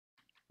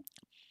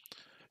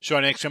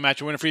Sean Higgs coming at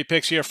you winning free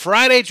picks here.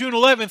 Friday, June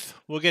 11th.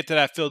 We'll get to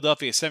that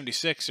Philadelphia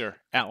 76er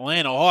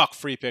Atlanta Hawk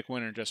free pick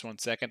winner in just 1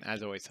 second.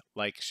 As always,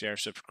 like, share,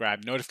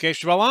 subscribe,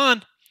 notification bell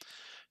on.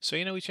 So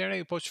you know each every day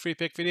we post a free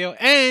pick video.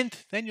 And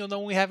then you'll know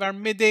when we have our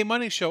midday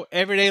money show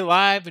every day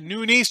live,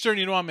 noon Eastern.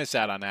 You don't want to miss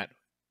out on that.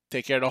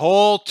 Take care of the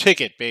whole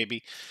ticket,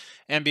 baby.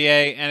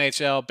 NBA,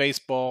 NHL,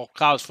 baseball,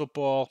 college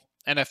football,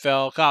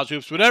 NFL, college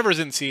hoops, whatever's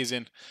in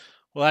season,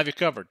 we'll have you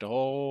covered. The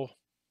whole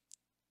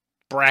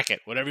bracket,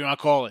 whatever you want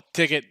to call it,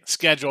 ticket,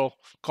 schedule,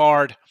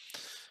 card.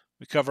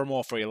 We cover them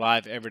all for you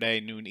live every day,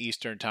 noon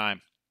Eastern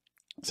time.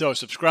 So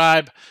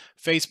subscribe,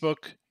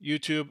 Facebook,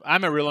 YouTube.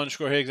 I'm at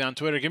real_Higgs on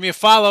Twitter. Give me a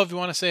follow if you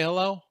want to say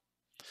hello.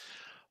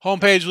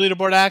 Homepage,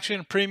 leaderboard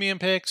action, premium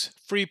picks,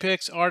 free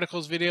picks,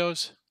 articles,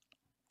 videos.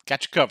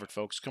 Got you covered,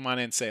 folks. Come on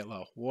in, say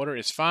hello. Water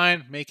is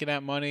fine. Making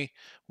that money.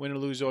 Win or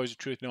lose, always the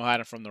truth. No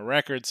hiding from the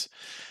records.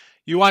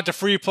 You want the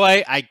free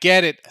play? I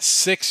get it.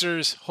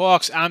 Sixers,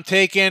 Hawks. I'm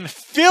taking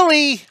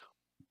Philly.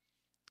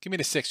 Give me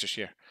the Sixers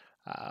here.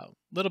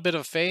 Little bit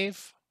of a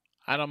fave.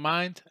 I don't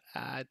mind.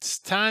 It's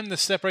time to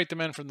separate the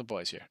men from the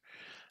boys here.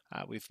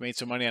 We've made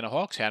some money on the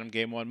Hawks. Had them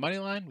game 1 money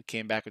line. We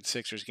came back with the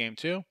Sixers game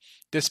 2.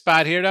 This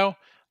spot here, though,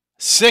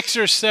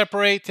 Sixers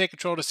separate, take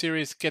control of the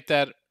series, get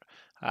that,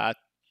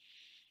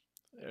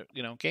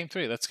 game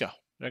 3. Let's go.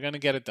 They're going to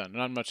get it done.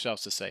 Not much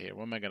else to say here.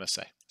 What am I going to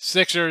say?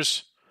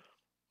 Sixers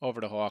over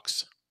the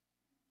Hawks.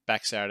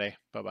 Back Saturday.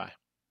 Bye-bye.